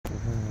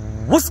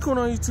What's going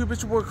on YouTube?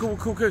 It's your boy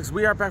Cool Kicks.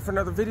 We are back for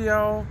another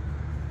video.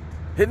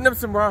 Hitting up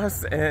some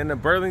Ross and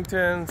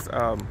Burlingtons.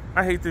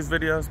 I hate these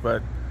videos,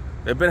 but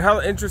they've been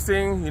hella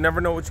interesting. You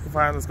never know what you can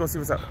find. Let's go see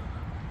what's up.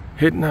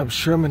 Hitting up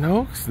Sherman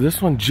Oaks.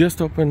 This one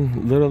just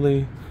opened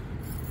literally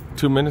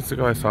 2 minutes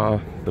ago. I saw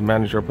the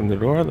manager open the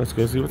door. Let's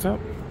go see what's up.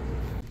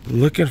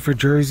 Looking for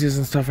jerseys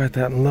and stuff like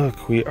that. And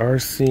look, we are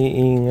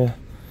seeing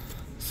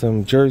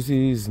some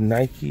jerseys,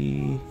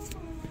 Nike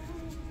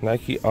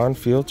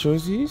on-field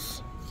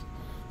jerseys.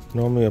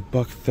 Normally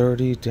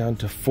 $130 down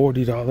to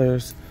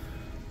 $40.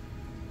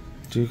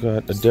 Do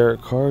got a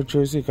Derek Carr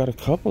jersey, got a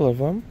couple of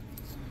them.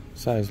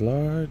 Size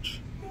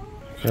large.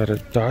 Got a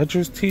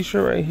Dodgers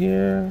t-shirt right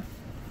here.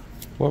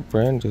 What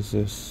brand is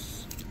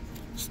this?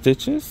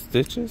 Stitches?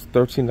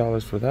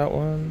 $13 for that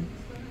one.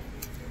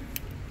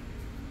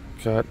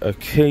 Got a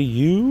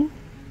KU.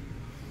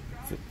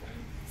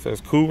 Says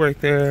cool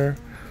right there.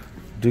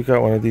 Do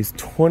got one of these,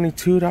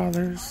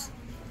 $22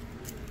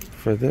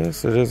 for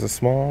this. It is a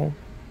small.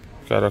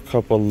 Got a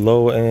couple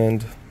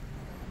low-end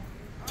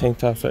tank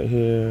tops right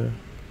here.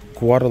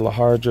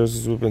 Guadalajara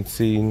jerseys, we've been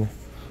seeing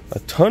a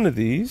ton of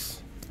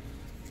these.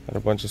 Got a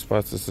bunch of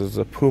spots. This is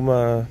a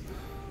Puma,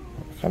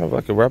 kind of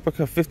like a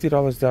replica,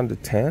 $50 down to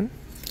 $10.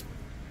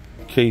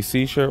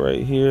 KC shirt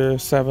right here,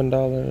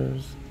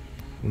 $7.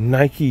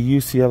 Nike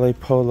UCLA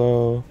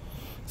polo,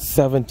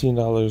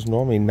 $17,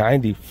 normally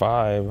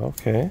 $95.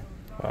 Okay,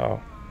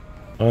 wow.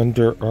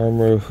 Under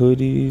Armour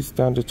hoodies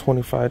down to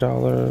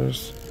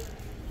 $25.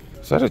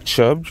 Is that a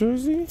Chubb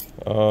jersey?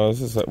 Oh,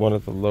 this is like one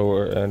of the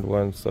lower end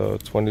ones, so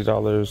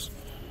 $20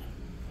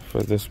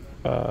 for this.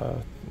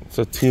 It's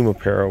a team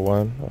apparel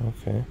one.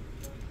 Okay.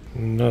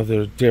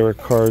 Another Derek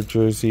Carr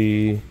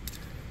jersey,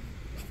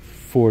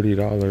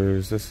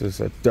 $40. This is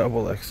a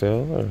double XL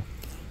or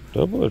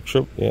double or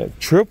triple? Yeah,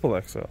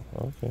 triple XL.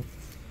 Okay.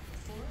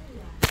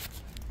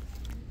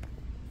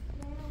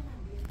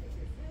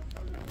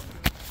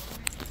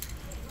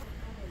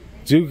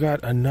 Do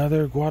got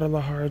another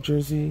Guadalajara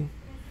jersey.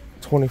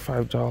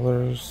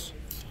 $25.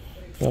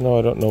 I know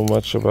I don't know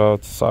much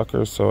about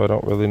soccer, so I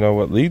don't really know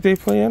what league they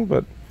play in,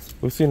 but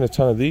we've seen a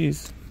ton of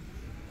these.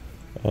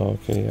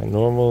 Okay, yeah,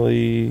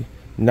 normally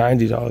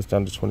 $90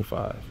 down to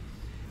 $25.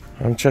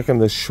 I'm checking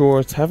the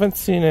shorts. Haven't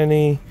seen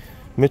any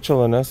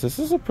Mitchell & Ness. This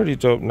is a pretty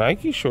dope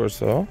Nike shorts,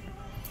 though.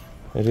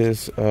 It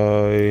is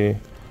a,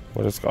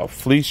 what it's called,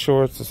 fleece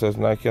shorts. It says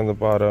Nike on the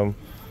bottom.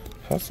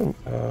 Has some,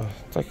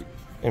 it's like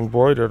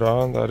embroidered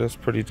on. That is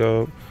pretty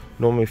dope.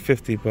 Normally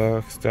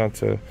 $50 down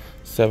to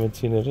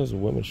 $17. It is a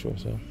women's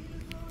shorts, though.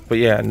 But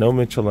yeah, no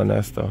Mitchell &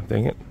 Ness though.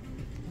 Dang it.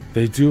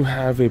 They do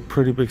have a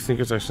pretty big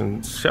sneaker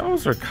section.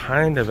 Shelves are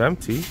kind of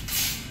empty.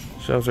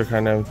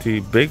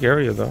 Big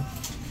area though.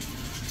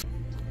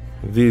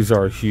 These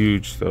are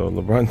huge though.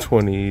 LeBron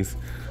 20s.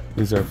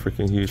 These are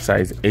freaking huge.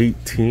 Size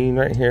 18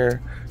 right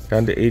here.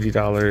 Down to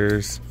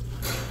 $80.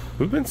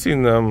 We've been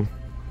seeing them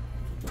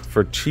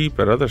for cheap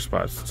at other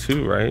spots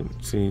too, right?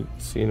 Seeing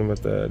them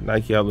at the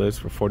Nike outlets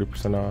for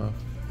 40% off.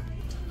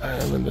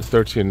 And in the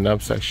 13 and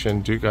up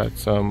section, do got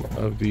some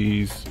of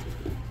these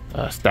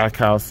stack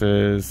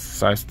houses,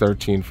 size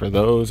 13 for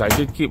those. I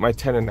did keep my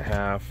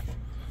 10.5.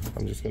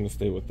 I'm just gonna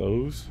stay with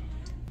those.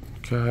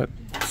 Got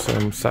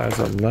some size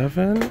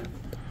 11.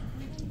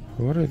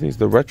 What are these?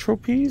 The Retro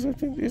Peas, I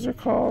think these are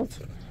called.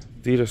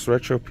 Adidas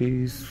Retro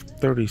Peas,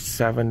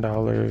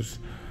 $37.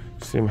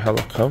 Seem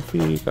hella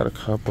comfy. Got a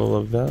couple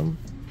of them.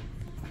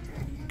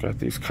 Got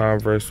these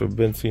Converse. We've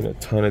been seeing a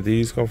ton of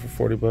these going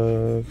for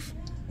 $40.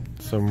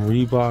 Some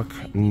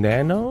Reebok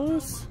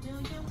Nanos.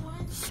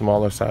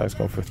 Smaller size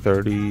going for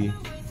 $30.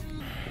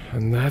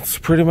 And that's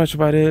pretty much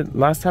about it.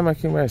 Last time I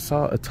came here, I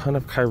saw a ton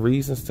of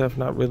Kyries and stuff.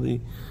 Not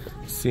really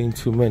seeing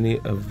too many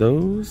of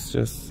those.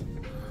 Just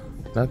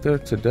not there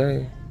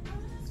today.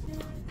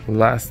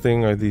 Last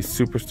thing are these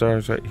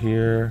Superstars right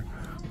here.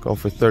 Going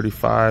for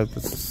 $35.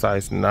 This is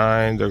size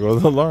 9. There go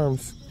the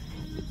alarms.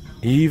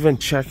 Even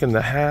checking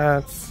the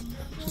hats.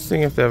 Just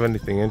seeing if they have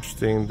anything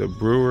interesting. The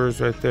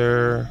Brewers right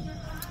there.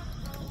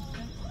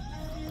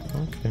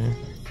 Okay.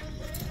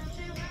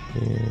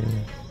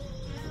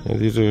 Yeah,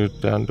 these are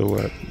down to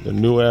what? The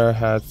New Era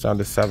hats down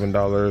to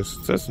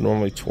 $7. That's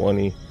normally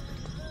 $20,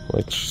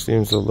 which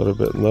seems a little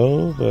bit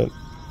low, but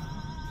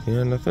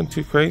yeah, nothing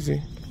too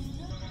crazy.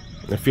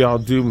 If y'all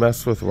do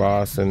mess with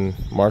Ross and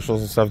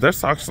Marshalls and stuff, their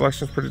sock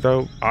selection is pretty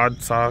dope. Odd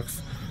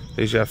socks.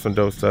 They should have some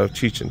dope stuff.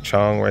 Cheech and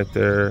Chong right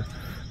there.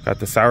 Got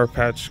the Sour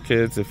Patch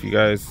Kids. If you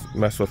guys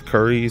mess with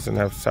curries and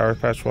have Sour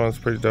Patch ones,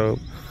 pretty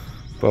dope.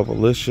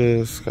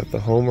 Bubblicious. Got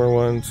the Homer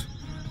ones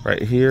right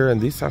here.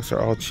 And these socks are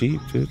all cheap,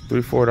 dude.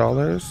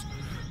 $3-4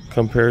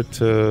 compared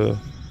to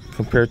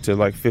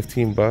like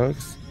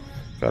 $15.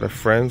 Got a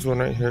Friends one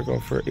right here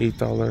going for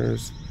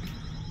 $8.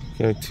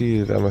 Guarantee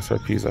you the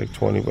MSRP is like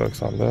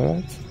 $20 on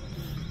that.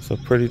 So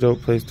pretty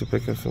dope place to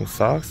pick up some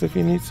socks if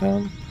you need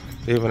some.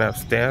 They even have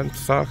stand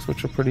socks,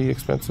 which are pretty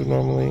expensive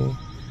normally.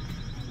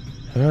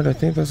 Alright, I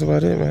think that's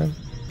about it, man.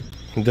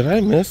 Did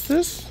I miss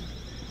this?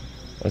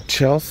 A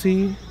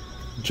Chelsea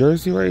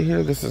jersey right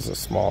here. This is a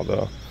small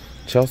though.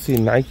 Chelsea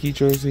Nike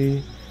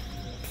jersey,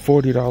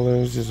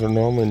 $40. These are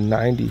normally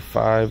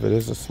 $95. It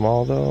is a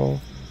small though.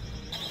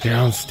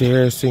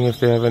 Downstairs, seeing if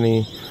they have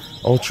any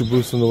Ultra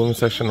Boost in the women's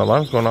section.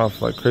 Alarm's going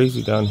off like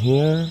crazy down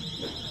here.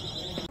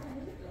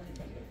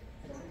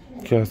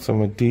 Got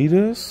some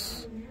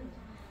Adidas.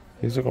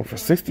 These are going for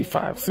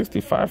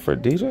 $65 for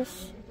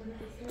Adidas.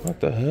 What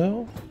the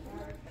hell?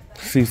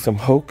 See some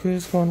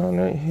Hokas going on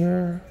right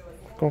here.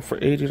 Going for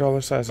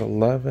 $80, size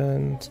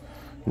 11,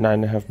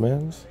 9.5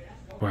 men's.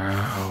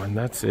 Wow, and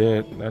that's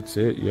it. That's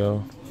it,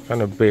 yo.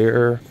 Kind of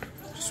bare.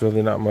 Just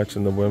really not much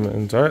in the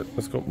women's. All right,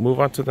 let's go move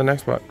on to the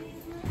next spot.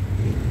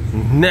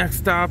 Next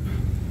stop,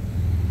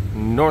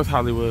 North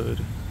Hollywood.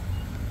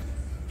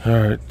 All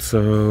right,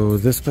 so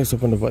this place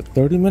opened about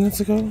 30 minutes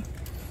ago.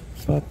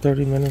 About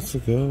 30 minutes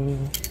ago.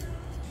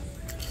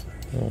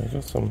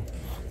 Got some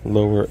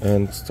lower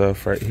end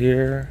stuff right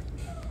here.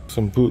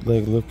 Some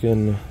bootleg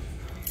looking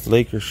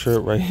Lakers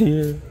shirt right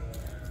here.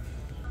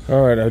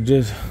 All right, I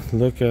just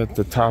look at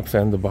the tops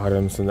and the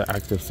bottoms in the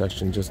active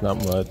section, just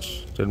not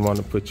much. Didn't want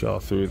to put y'all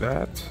through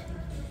that.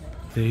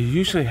 They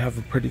usually have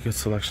a pretty good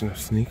selection of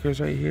sneakers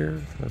right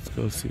here. Let's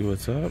go see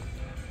what's up.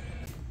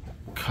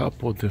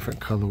 Couple different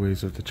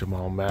colorways of the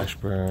Jamal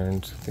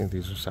Mashburns. I think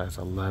these are size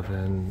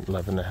 11,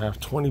 11.5,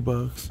 20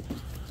 bucks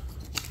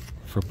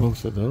for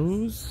both of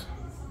those.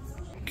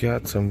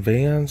 Got some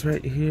Vans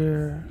right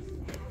here.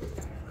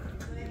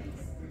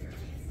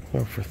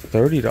 Oh, for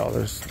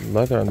 $30.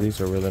 Leather on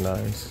these are really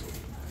nice.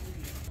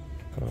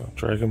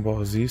 Dragon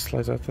Ball Z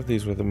slides. I thought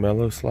these were the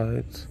mellow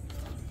slides.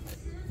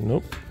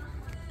 Nope.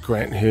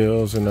 Grant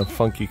Hills in a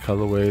funky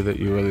colorway that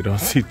you really don't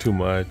see too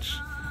much.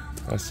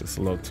 That's just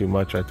a little too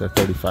much right there.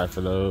 $35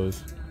 for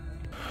those.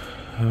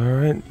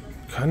 Alright,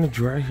 kind of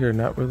dry here,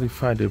 not really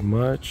finding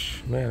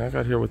much. Man, I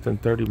got here within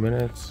 30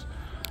 minutes.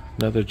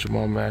 Another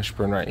Jamal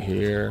Mashburn right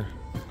here.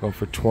 Going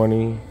for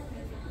 20.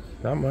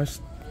 Not much,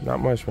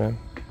 man.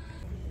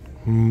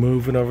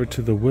 Moving over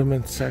to the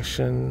women's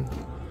section.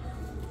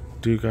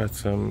 Do got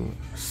some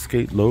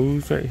skate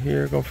lows right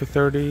here, going for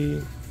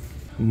 30.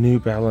 New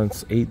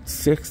Balance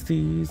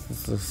 860s.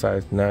 This is a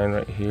size 9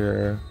 right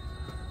here.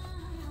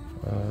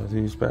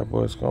 These bad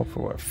boys going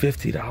for what?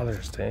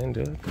 $50. Dang,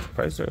 dude.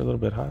 Prices are a little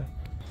bit high.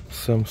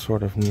 Some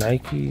sort of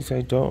Nikes.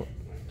 I don't.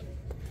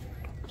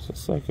 Is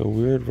this like a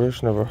weird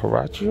version of a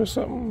Huarache or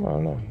something? I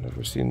don't know.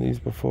 Never seen these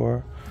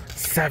before.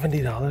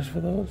 $70 for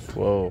those?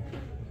 Whoa.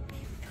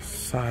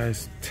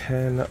 Size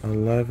 10,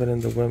 11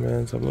 in the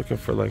women's. I'm looking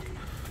for like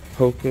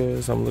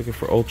Hokas. I'm looking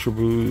for Ultra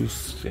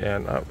Boost. Yeah,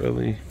 not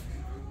really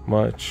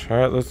much. All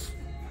right, let's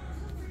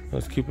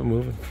keep it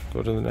moving.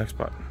 Go to the next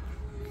spot.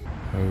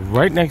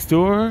 Right next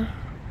door.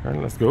 All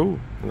right, let's go.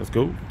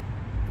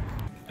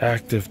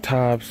 Active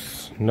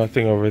tops.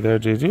 Nothing over there.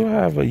 They do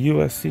have a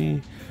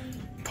USC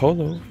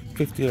polo.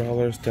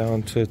 $50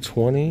 down to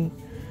 $20.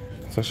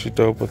 It's actually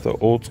dope with the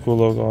old school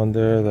logo on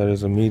there. That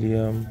is a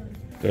medium.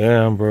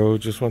 Damn, bro.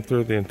 Just went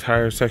through the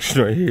entire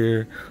section right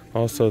here.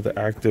 Also the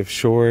active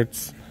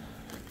shorts.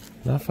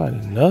 Not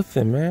finding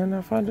nothing, man.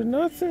 Not finding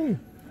nothing.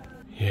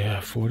 Yeah,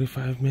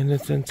 45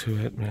 minutes into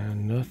it,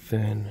 man.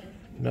 Nothing,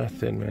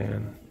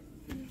 man.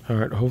 All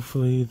right,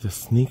 hopefully the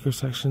sneaker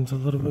section's a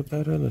little bit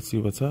better. Let's see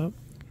what's up.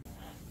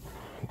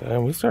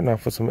 Damn, we're starting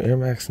off with some Air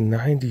Max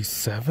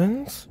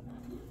 97s.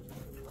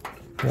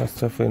 That's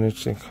definitely an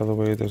interesting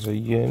colorway. There's a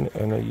yin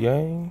and a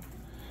yang.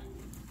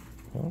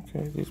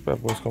 Okay, these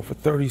bad boys going for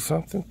 30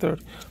 something,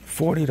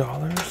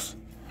 $40.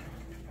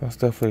 That's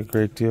definitely a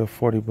great deal,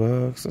 40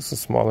 bucks. That's a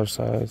smaller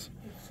size,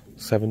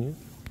 7U.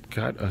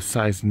 Got a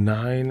size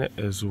 9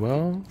 as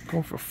well,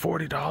 going for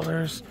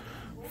 $40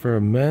 for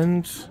a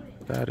men's.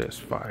 That is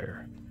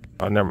fire.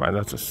 Oh, never mind,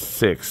 that's a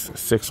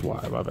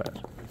 6Y, my bad.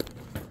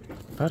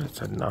 I thought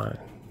it's a 9.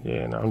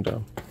 Yeah, now I'm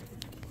dumb.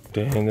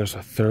 Dang, there's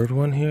a third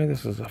one here.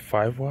 This is a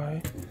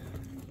 5Y.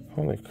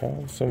 Holy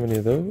cow, so many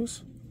of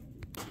those.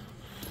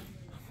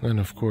 And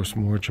of course,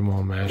 more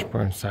Jamal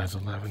Mashburn, size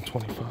 11,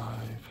 25.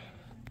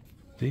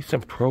 These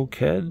some Pro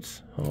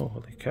Keds. Oh,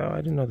 holy cow, I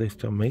didn't know they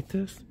still make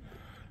this.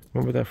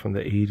 Remember that from the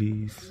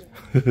 80s.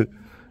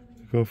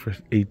 Go for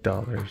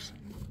 $8.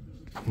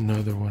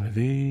 Another one of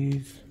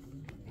these.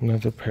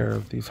 Another pair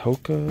of these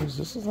Hokas.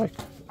 This is like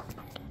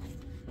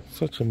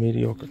such a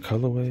mediocre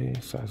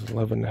colorway. Size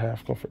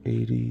 11.5, go for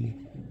 80.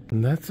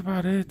 And that's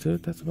about it,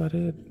 dude. That's about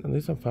it. At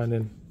least I'm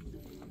finding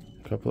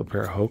a couple of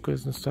pair of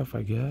Hokas and stuff,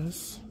 I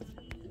guess.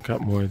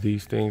 Got more of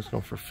these things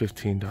going for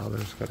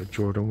 $15. Got a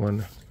Jordan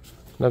one.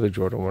 Another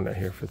Jordan one right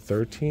here for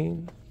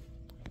 $13.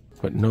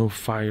 But no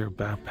fire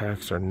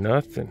backpacks or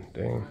nothing.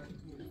 Dang.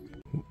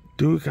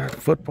 Dude got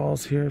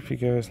footballs here if you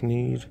guys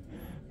need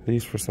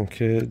these for some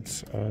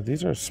kids.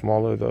 These are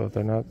smaller though.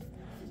 They're not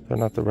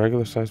the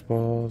regular size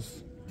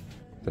balls.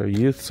 They're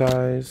youth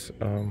size.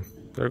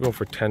 They're going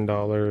for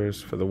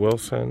 $10 for the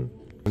Wilson.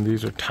 And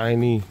these are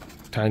tiny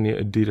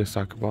Adidas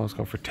soccer balls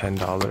going for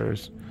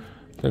 $10.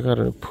 They got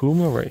a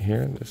Puma right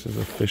here. This is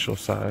official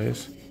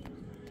size.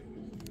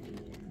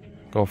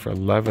 Going for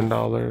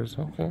 $11.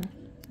 Okay.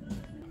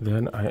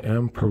 Then I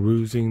am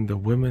perusing the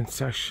women's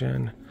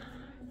section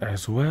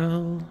as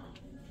well.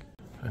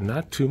 And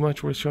not too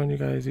much worth showing you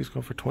guys. These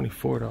go for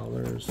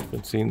 $24.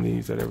 Been seeing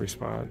these at every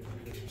spot.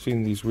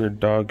 Seen these weird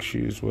dog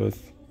shoes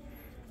with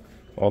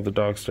all the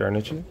dogs staring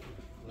at you.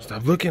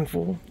 Stop looking,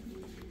 fool.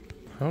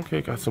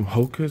 Okay, got some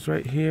Hokas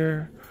right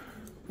here.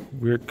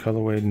 Weird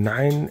colorway,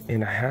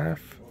 9.5.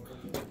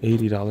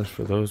 $80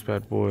 for those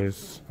bad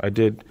boys. I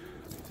did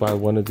buy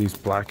one of these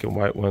black and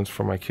white ones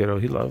for my kiddo.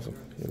 He loves them.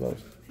 He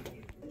loves them.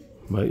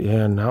 But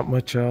yeah, not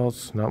much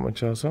else. Not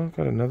much else. Oh,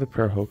 got another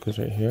pair of Hokas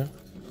right here.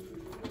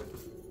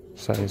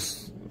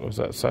 Size, what was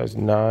that? Size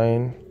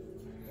 9.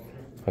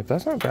 Like,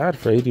 that's not bad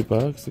for 80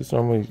 bucks. These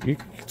normally,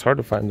 it's hard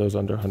to find those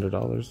under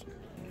 $100.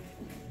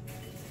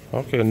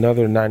 Okay,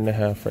 another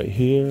 9.5 right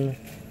here.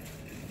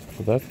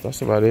 Well,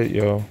 that's about it,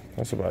 yo.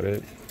 That's about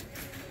it.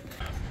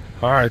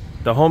 All right,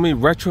 the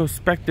homie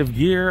Retrospective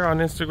Gear on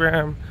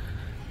Instagram.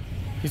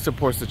 He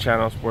supports the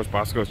channel, supports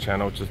Bosco's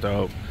channel, which is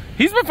dope.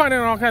 He's been finding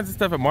all kinds of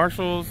stuff at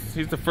Marshall's.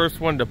 He's the first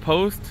one to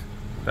post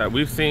that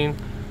we've seen.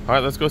 All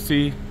right, let's go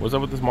see what's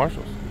up with this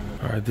Marshall's.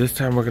 All right, this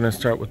time we're gonna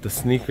start with the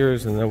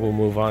sneakers and then we'll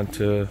move on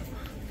to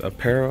the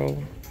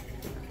apparel.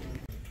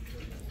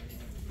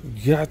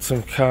 Got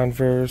some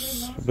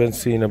Converse. I've been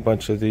seeing a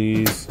bunch of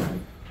these.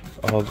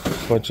 A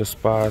bunch of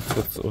spots.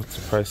 What's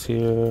the price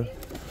here?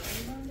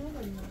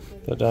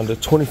 They're down to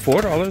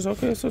 $24.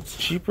 Okay, so it's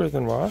cheaper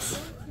than Ross.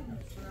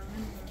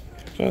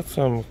 Got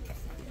some,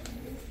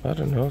 I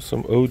don't know,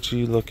 some OG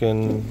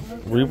looking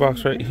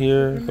Reeboks right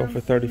here, going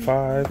for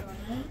 $35.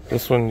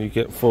 This one you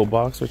get full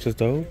box, which is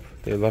dope.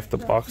 They left the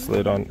box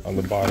lid on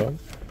the bottom.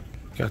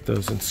 Got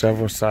those in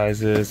several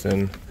sizes,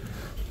 and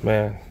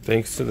man,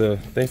 thanks to the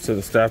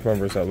staff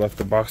members that left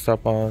the box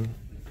top on.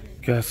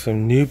 Got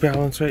some New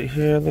Balance right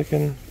here,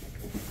 looking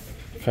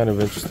kind of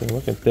interesting,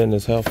 looking thin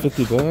as hell.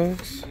 50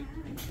 bucks.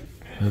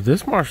 Now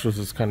this Marshall's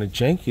is kind of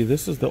janky.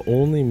 This is the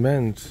only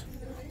men's.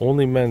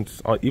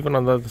 Even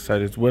on the other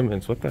side, it's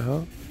women's. What the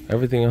hell?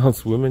 Everything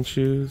else, women's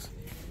shoes.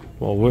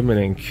 Well, women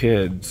and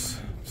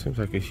kids. Seems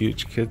like a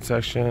huge kid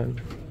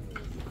section.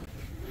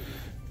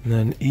 And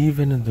then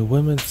even in the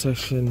women's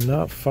section,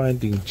 not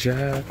finding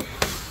jack.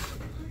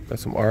 Got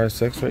some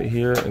RSX right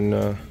here in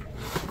the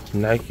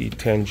Nike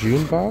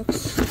Tanjune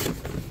box.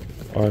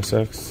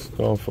 RSX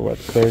going for what,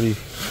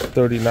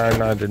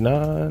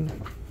 $39.99.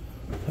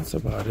 That's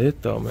about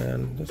it though,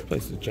 man. This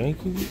place is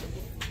janky.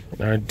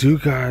 And I do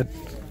got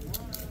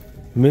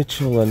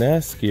Mitchell and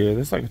S gear.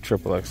 This is like a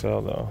triple XL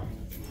though.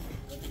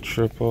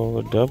 Triple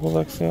or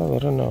double XL, I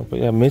don't know. But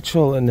yeah,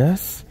 Mitchell and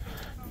S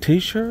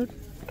t-shirt.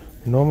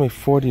 Normally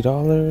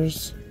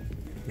 $40.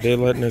 They're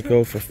letting it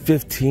go for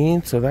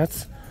 $15, so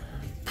that's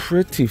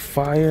pretty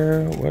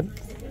fire. What?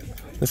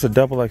 This is a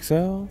double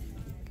XL.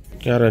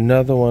 Got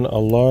another one, a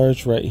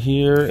large right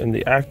here in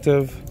the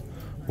active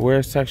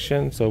wear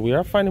section. So we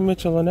are finding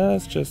Mitchell and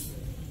S, just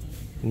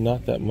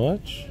not that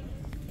much.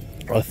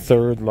 A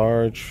third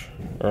large,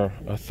 or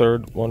a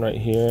third one right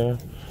here.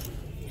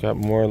 Got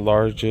more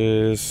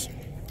larges.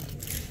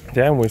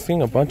 Damn, we're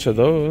seeing a bunch of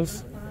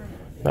those.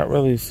 Not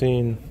really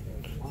seeing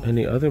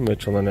any other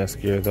Mitchell and S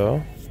gear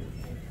though.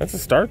 That's a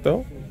start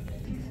though.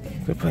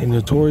 They're playing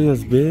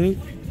Notorious Big.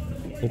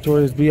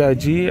 Notorious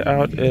B.I.G.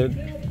 out at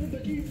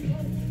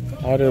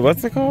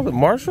what's it called?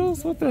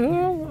 Marshall's? What the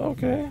hell?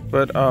 Okay.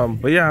 But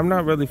yeah, I'm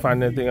not really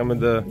finding anything. I'm in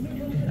the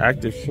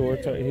active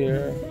shorts right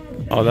here.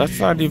 Oh, that's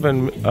not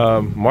even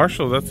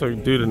Marshall. That's a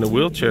dude in a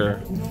wheelchair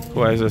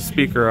who has a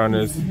speaker on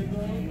his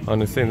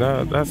thing.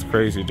 That's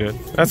crazy, dude.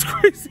 That's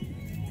crazy.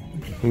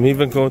 I'm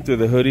even going through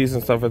the hoodies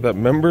and stuff like that.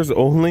 Members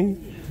only.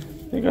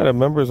 They got a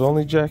members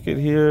only jacket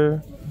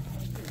here.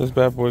 This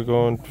bad boy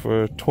going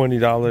for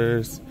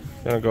 $20.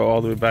 Gonna go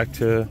all the way back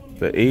to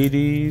the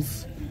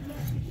 80s.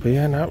 But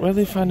yeah, not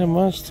really finding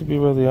much, to be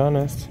really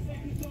honest.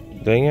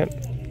 Dang it.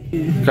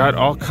 Got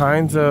all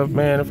kinds of,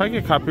 man, if I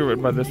get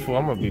copyrighted by this fool,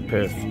 I'm gonna be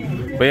pissed.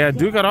 But yeah, I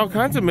do got all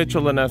kinds of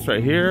Mitchell and S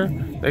right here.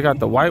 They got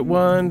the white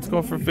ones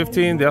going for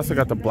 $15. They also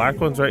got the black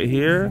ones right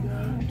here.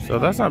 So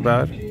that's not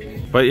bad.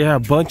 But yeah, a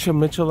bunch of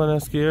Mitchell and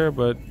S gear,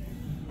 but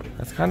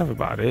that's kind of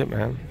about it,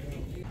 man.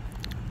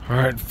 All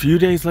right, a few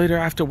days later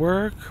after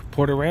work,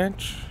 Porter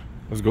Ranch.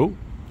 Let's go.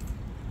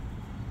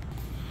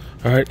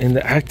 All right, in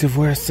the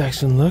activewear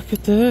section, look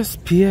at this.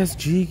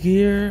 PSG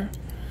gear.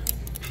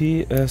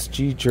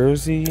 PSG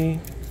jersey.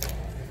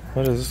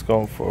 What is this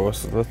going for?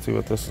 Let's see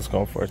what this is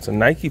going for. It's a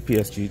Nike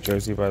PSG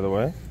jersey, by the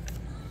way.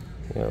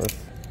 Yeah, let's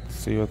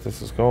see what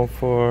this is going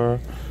for.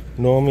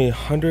 Normally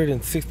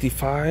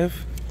 $165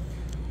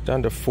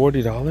 down to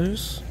 $40.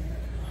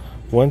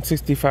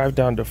 $165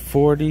 down to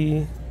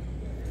 $40.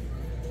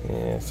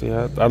 Yeah, see,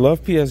 I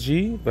love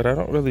PSG, but I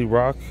don't really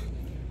rock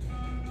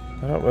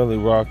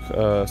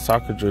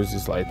soccer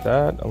jerseys like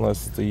that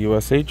unless it's a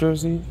USA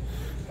jersey.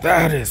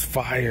 That is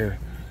fire.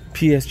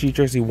 PSG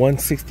jersey,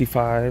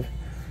 $165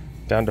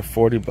 down to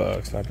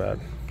 $40. Not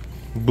bad.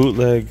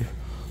 Bootleg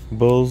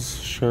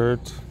Bulls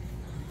shirt.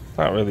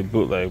 Not really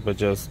bootleg, but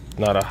just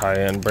not a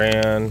high-end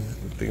brand.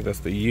 I think that's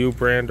the U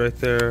brand right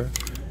there.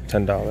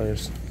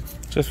 $10.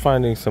 Just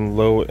finding some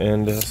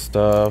low-end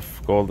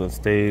stuff. Golden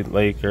State,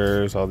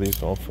 Lakers, all these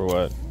going for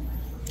what?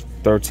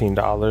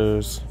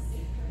 $13.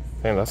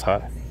 Dang, that's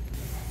high.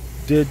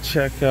 Did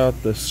check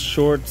out the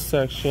shorts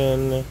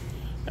section,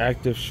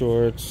 active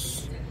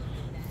shorts.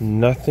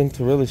 Nothing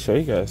to really show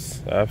you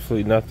guys.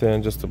 Absolutely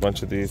nothing. Just a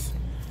bunch of these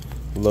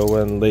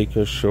low-end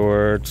Lakers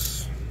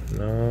shorts.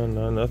 No,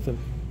 nothing.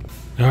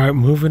 All right,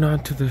 moving on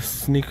to the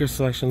sneaker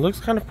selection.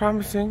 Looks kind of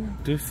promising.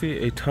 Do see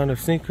a ton of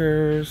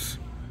sneakers.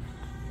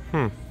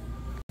 Of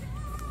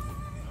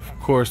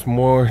course,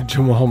 more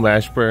Jamal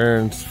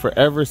Mashburns.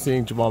 Forever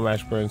seeing Jamal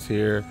Mashburns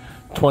here.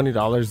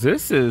 $20.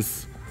 This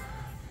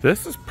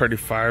is pretty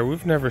fire.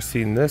 We've never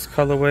seen this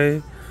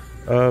colorway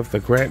of the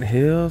Grant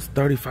Hills.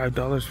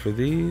 $35 for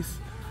these.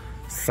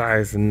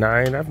 Size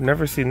 9. I've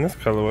never seen this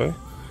colorway.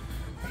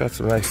 Got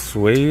some nice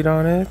suede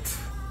on it.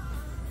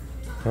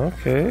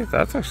 Okay,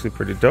 that's actually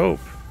pretty dope.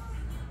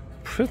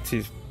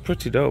 Pretty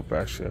dope,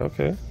 actually.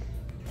 Okay.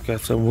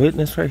 Got some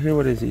Witness right here.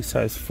 What is he?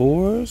 Size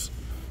 4s.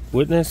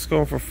 Witness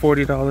going for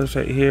 $40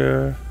 right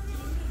here.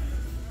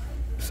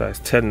 Size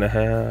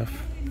 10.5.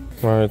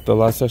 Alright, the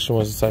last section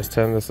was a size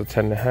 10. This is a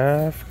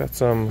 10.5. Got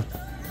some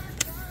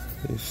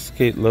these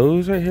skate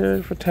lows right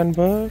here for 10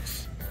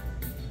 bucks.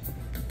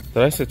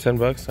 Did I say 10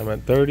 bucks? I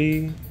meant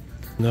 30.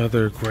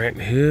 Another Grant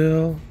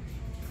Hill.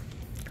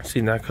 I've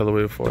seen that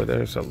colorway before.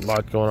 There's a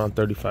lot going on.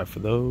 35 for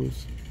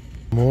those.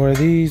 More of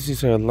these.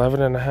 These are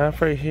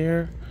 11.5 right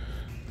here.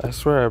 I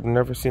swear I've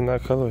never seen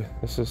that colorway.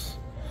 This is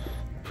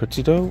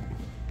pretty dope.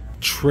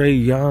 Trey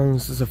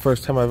Young's. This is the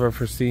first time I've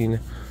ever seen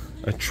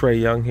a Trey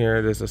Young here.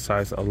 It is a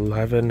size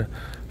 11.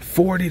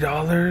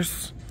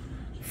 $40.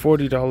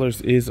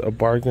 $40 is a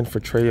bargain for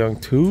Trey Young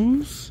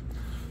 2s.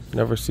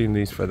 Never seen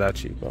these for that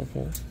cheap.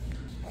 Okay.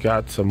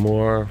 Got some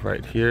more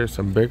right here.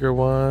 Some bigger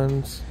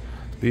ones.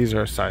 These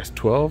are size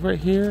 12 right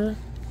here.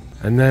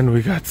 And then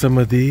we got some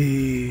of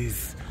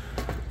these.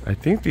 I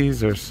think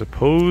these are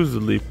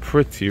supposedly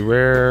pretty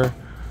rare.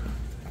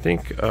 I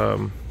think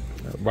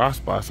Ross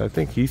Boss, I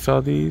think he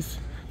saw these.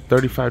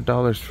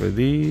 $35 for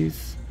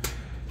these.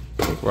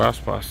 I think Ross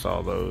Boss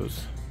saw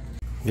those.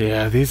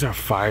 Yeah, these are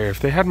fire. If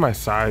they had my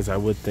size, I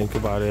would think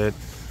about it.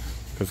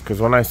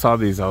 Because when I saw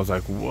these, I was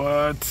like,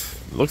 what?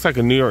 Looks like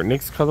a New York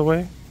Knicks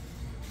colorway.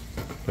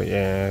 But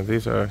yeah,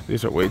 these are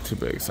way too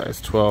big. Size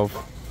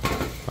 12.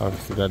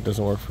 Obviously that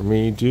doesn't work for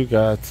me. Do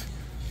got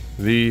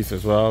these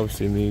as well. I've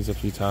seen these a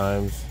few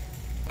times.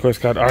 Of course,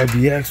 got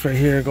RBX right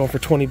here going for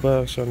 20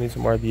 bucks. Y'all need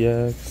some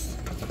RBX.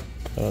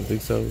 I don't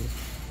think so.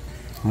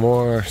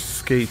 More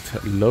skate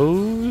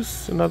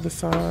lows, another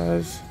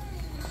size.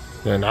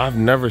 And I've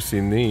never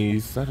seen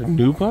these. Is that a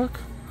nubuck?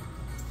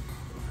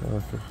 I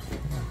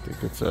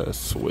think it's a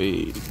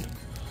suede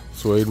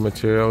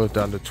material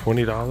down to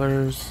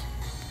 $20.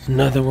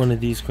 Another one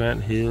of these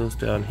Grant Hills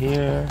down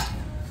here.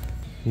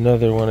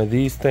 Another one of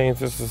these things.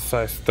 This is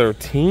size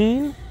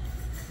 13.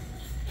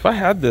 If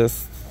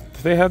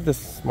they had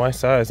this my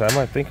size, I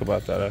might think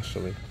about that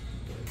actually.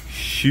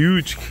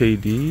 Huge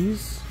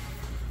KDs.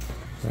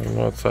 I don't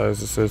know what size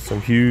this is.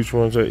 Some huge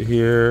ones right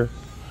here.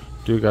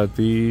 Do got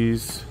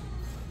these.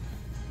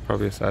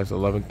 Probably a size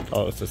 11.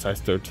 Oh, it's a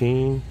size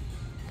 13.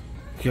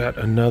 Got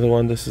another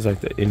one. This is like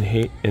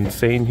the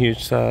insane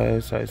huge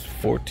size. Size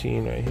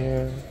 14 right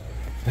here.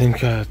 Then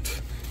got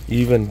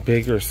even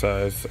bigger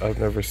size. I've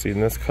never seen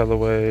this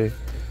colorway.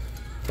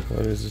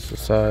 What is this? A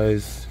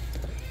size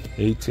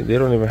 18. They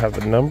don't even have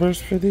the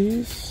numbers for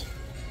these.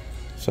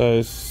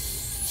 Size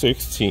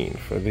 16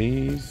 for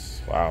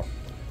these. Wow.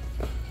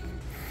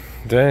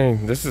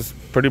 Dang, this is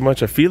pretty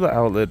much a Fila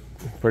outlet.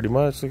 Pretty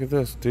much. Look at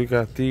this. Dude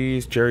got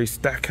these. Jerry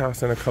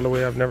Stackhouse in a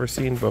colorway I've never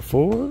seen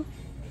before.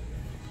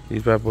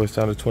 These bad boys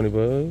down to 20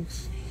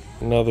 bucks.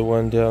 Another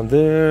one down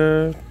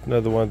there.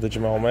 Another one, the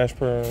Jamal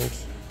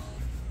Mashburns.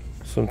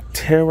 Some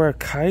Terra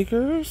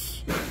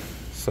Kigers.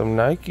 Some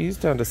Nikes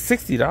down to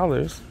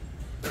 $60.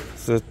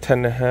 It's a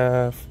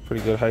 10.5.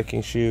 Pretty good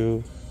hiking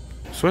shoe.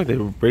 I swear they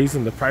were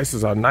raising the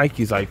prices on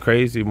Nikes like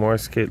crazy. More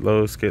skate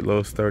lows,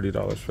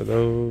 $30 for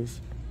those.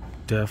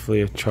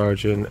 Definitely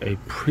charging a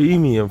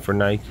premium for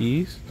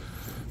Nikes.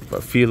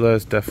 But Fila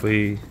is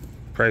definitely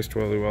priced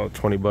really well at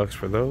 20 bucks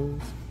for those.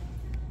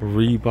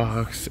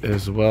 Reeboks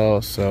as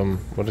well. Some,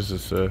 what is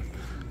this?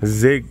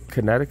 Zig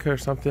Connecticut or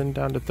something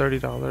down to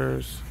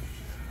 $30.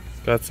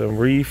 Got some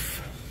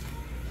Reef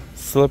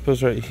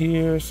slippers right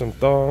here. Some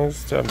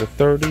thongs down to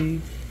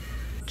 $30.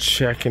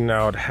 Checking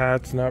out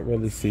hats. Not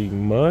really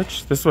seeing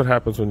much. This is what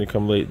happens when you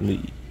come late in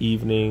the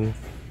evening.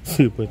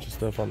 See a bunch of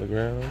stuff on the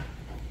ground.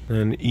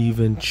 And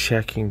even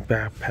checking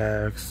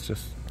backpacks.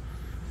 Just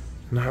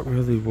not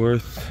really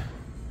worth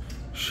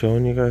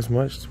showing you guys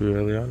much, to be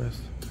really honest.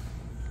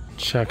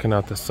 Checking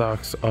out the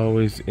socks.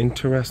 Always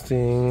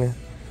interesting.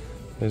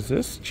 Is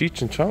this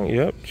Cheech and Chong?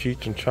 Yep,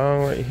 Cheech and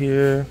Chong right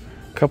here.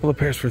 A couple of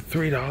pairs for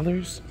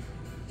 $3.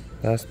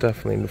 That's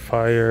definitely in the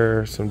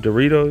fire. Some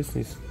Doritos.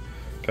 He's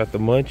got the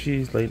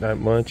munchies, late night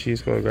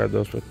munchies. Go grab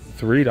those for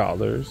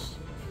 $3.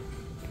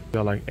 If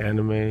y'all like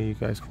anime, you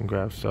guys can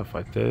grab stuff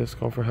like this.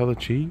 Going for hella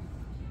cheap.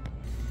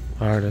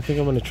 Alright, I think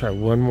I'm gonna try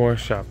one more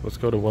shop. Let's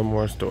go to one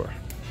more store.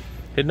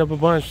 Hitting up a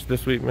bunch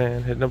this week,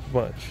 man. Hitting up a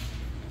bunch.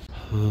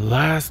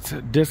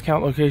 Last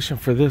discount location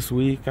for this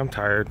week. I'm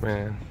tired,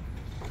 man.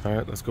 All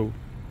right, let's go.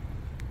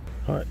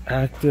 All right,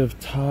 active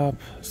top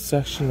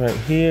section right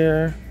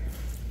here.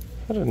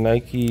 Got a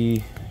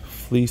Nike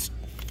fleece.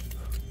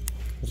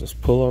 There's this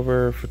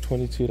pullover for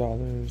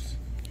 $22.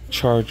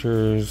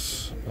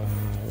 Chargers,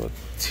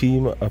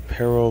 team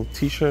apparel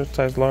t-shirt,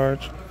 size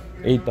large,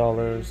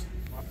 $8.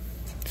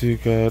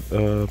 Dude got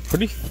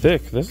pretty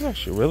thick. This is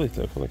actually really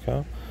thick. Holy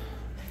cow!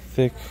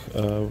 Thick,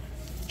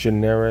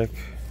 generic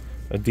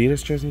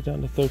Adidas jersey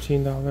down to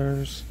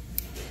 $13.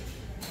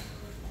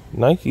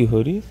 Nike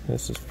hoodie.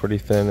 This is pretty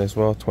thin as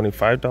well.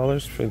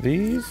 $25 for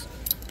these.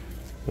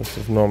 This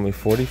is normally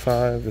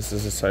 $45. This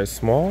is a size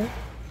small. I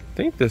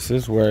think this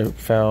is where I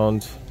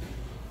found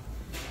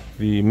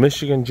the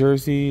Michigan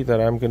jersey that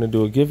I'm gonna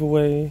do a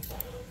giveaway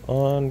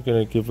on. I'm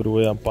gonna give it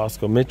away on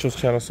Bosco Mitchell's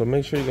channel. So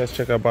make sure you guys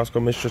check out Bosco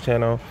Mitchell's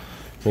channel.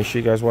 Make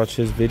sure you guys watch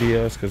his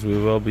videos because we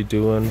will be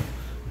doing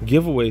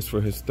giveaways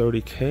for his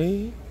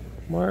 30K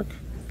mark.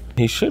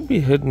 He should be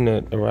hitting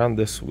it around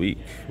this week,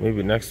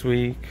 maybe next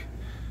week.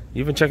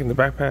 Even checking the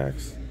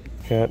backpacks.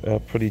 Got a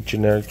pretty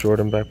generic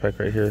Jordan backpack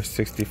right here,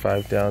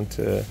 65 down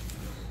to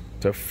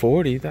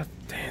 40. Damn,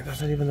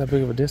 that's not even that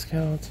big of a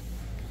discount.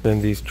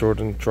 Then these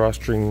Jordan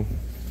drawstring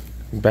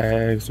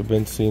bags. We've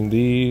been seeing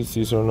these.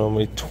 These are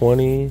normally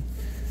 20.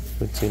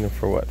 Been seeing them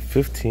for what,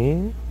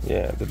 15?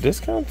 Yeah, the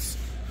discounts,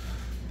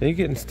 they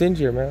getting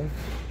stingier, man.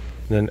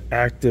 And then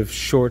active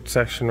short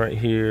section right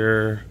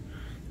here.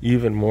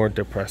 Even more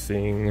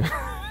depressing.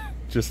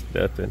 Just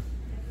nothing.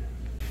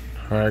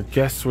 All right, I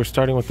guess we're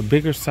starting with the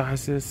bigger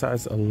sizes,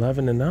 size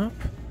 11 and up.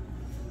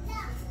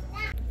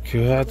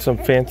 Got some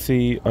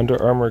fancy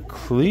Under Armour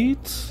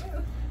cleats.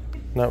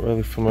 Not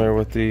really familiar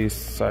with these,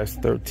 size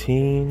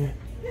 13.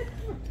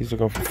 These are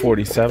going for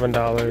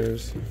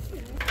 $47.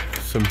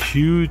 Some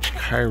huge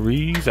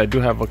Kyries. I do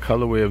have a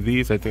colorway of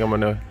these. I think I'm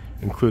gonna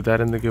include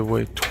that in the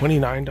giveaway.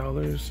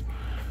 $29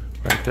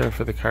 right there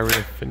for the Kyrie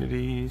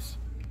Infinities.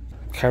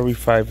 Kyrie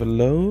 5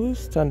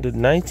 lows down to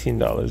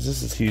 $19.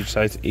 This is huge,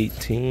 size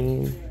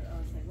 18.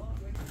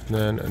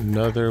 Then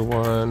another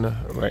one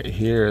right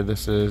here.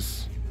 This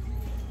is,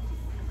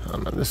 I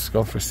don't know, this is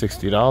going for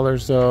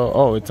 $60 though.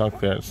 Oh, it's on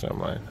clearance. Never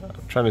mind.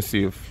 I'm trying to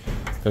see if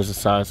there's a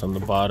size on the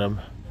bottom.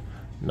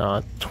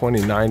 Nah,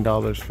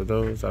 $29 for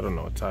those. I don't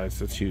know what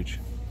size. It's huge.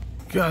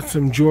 Got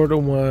some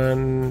Jordan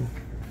 1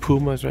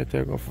 Pumas right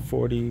there, going for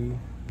 40.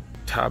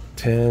 Top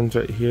 10s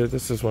right here.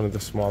 This is one of the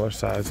smaller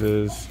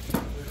sizes.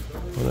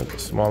 One of the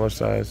smaller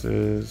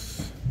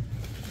sizes.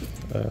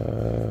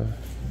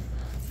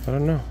 I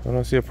don't know. I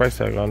don't see a price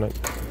tag on it.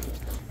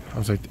 I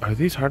was like, are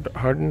these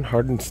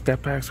hardened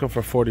step backs go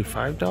for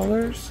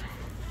 $45?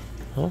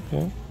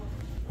 Okay.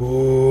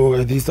 Ooh,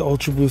 are these the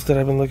Ultra Boost that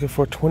I've been looking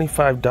for?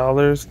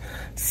 $25.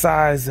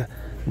 Size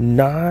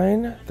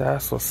 9.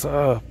 That's what's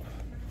up.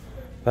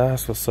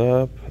 That's what's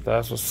up.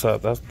 That's what's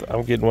up.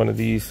 I'm getting one of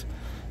these.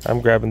 I'm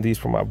grabbing these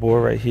for my boy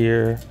right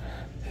here.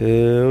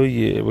 Hell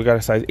yeah. We got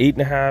a size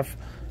 8.5.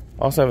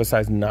 Also have a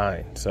size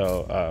 9.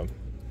 So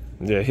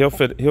yeah,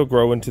 he'll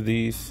grow into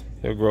these.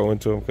 He'll grow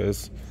into them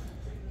because,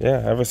 yeah,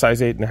 I have a size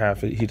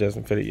 8.5. He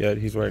doesn't fit it yet.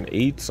 He's wearing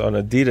 8s on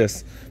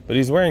Adidas, but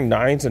he's wearing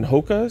 9s and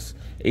Hokas,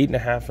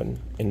 8.5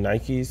 in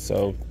Nikes.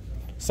 So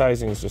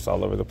sizing is just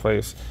all over the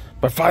place.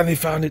 But finally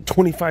found it,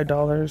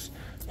 $25,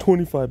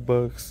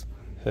 $25.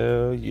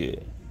 Hell yeah.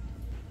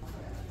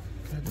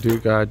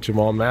 Dude got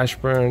Jamal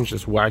Mashburn,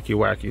 just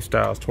wacky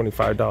styles,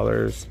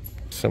 $25.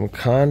 Some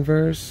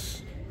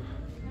Converse,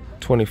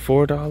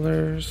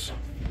 $24.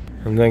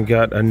 And then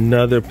got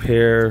another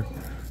pair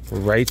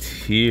right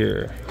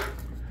here.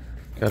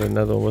 Got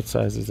another one. What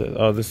size is it?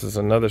 Oh, this is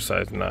another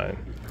size 9.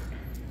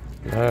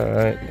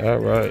 All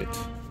right.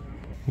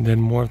 And then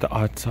more of the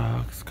odd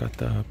socks. Got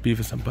the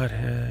Beavis and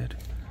Butthead.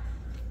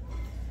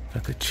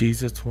 Got the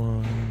Cheez-Its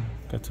one.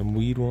 Got some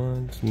weed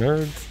ones.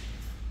 Nerds.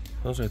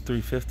 Those are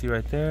 $3.50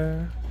 right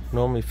there.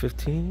 Normally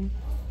 $15.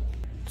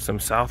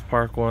 Some South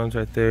Park ones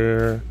right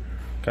there.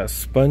 Got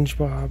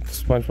SpongeBob.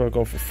 SpongeBob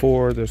going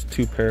for $4. There's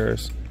 2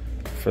 pairs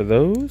for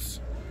those.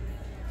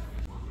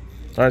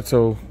 All right,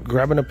 so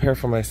grabbing a pair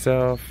for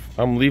myself.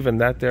 I'm leaving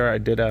that there. I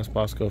did ask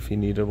Bosco if he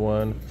needed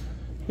one.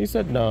 He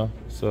said no.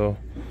 So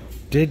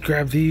did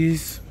grab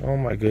these. Oh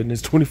my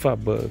goodness,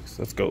 $25.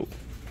 Let's go.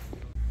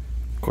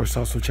 Of course,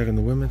 also checking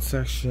the women's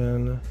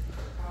section.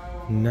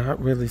 Not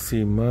really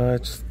see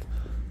much.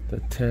 The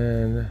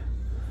 10,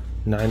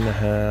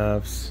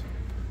 9.5s.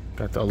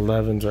 Got the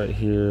 11s right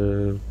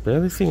here.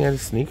 Barely seeing any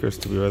sneakers,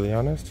 to be really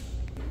honest.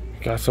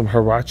 Got some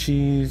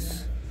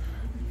Hirachis.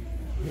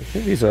 I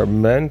think these are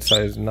men's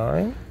size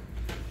 9.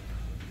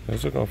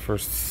 Those are going for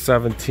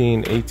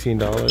 $17,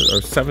 $18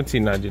 or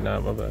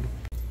 $17.99, my bad.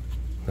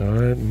 All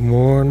right,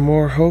 more and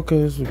more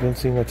Hokas. We've been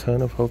seeing a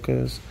ton of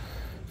Hokas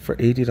for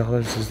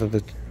 $80. These are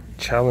the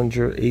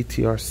Challenger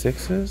ATR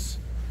 6s.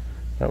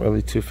 Not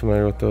really too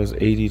familiar with those.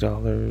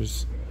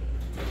 $80.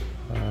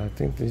 I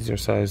think these are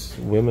size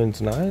women's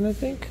 9, I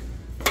think.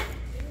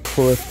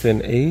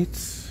 Clifton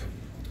 8s.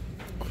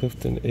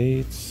 Clifton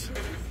 8s.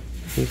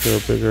 These are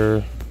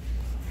bigger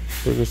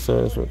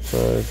size. What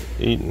size?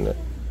 8 and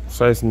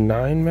size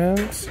 9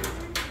 men's.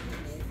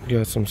 You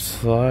got some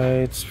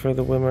slides for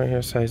the women right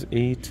here, size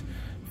 8.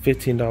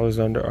 $15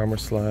 Under Armour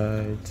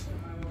slides.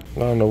 I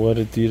don't know what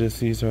Adidas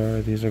these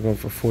are. These are going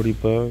for 40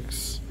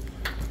 bucks.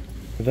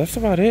 But that's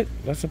about it.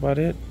 That's about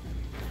it.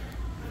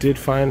 Did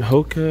find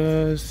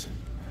Hokas.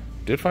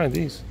 Did find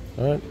these.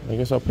 Alright, I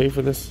guess I'll pay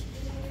for this.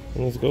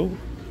 Let's go.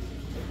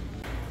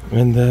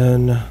 And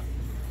then,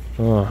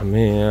 oh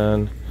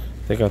man,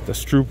 they got the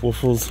Stroop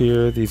waffles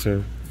here. These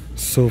are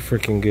so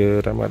freaking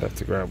good. I might have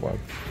to grab one.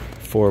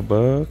 4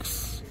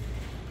 bucks.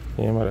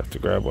 Yeah, I might have to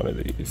grab one of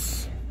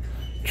these.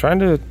 Trying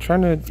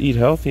to eat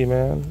healthy,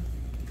 man.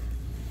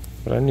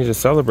 But I need to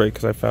celebrate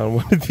because I found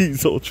one of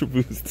these Ultra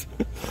Boosts.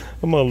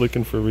 I'm all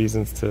looking for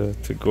reasons to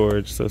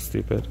gorge. So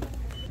stupid.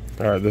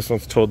 Alright, this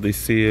one's totally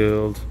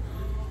sealed.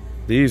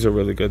 These are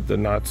really good. The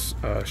Knots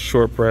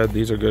shortbread.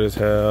 These are good as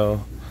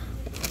hell.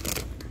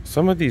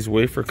 Some of these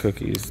wafer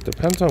cookies,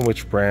 depends on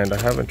which brand.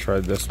 I haven't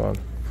tried this one.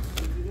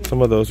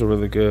 Some of those are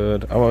really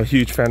good. I'm a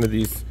huge fan of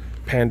these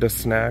Panda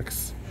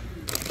snacks.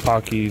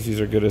 Pockies,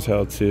 these are good as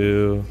hell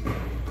too.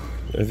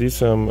 Are these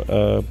some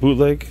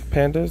bootleg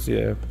pandas?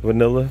 Yeah,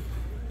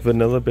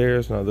 vanilla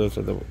bears. No, those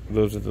are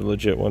the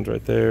legit ones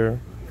right there.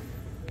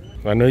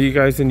 I know you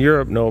guys in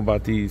Europe know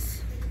about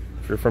these.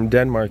 If you're from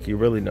Denmark, you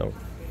really know.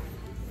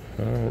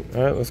 All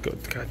right, let's go.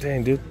 God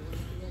dang, dude,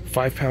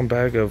 5-pound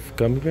bag of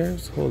gummy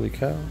bears. Holy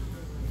cow!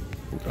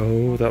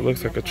 Oh, that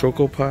looks like a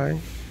choco pie.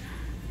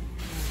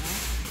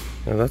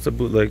 Now that's a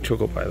bootleg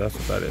choco pie. That's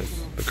what that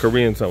is. The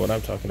Korean's not what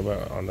I'm talking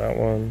about on that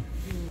one.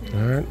 All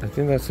right, I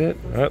think that's it.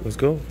 All right, let's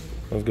go.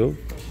 Let's go.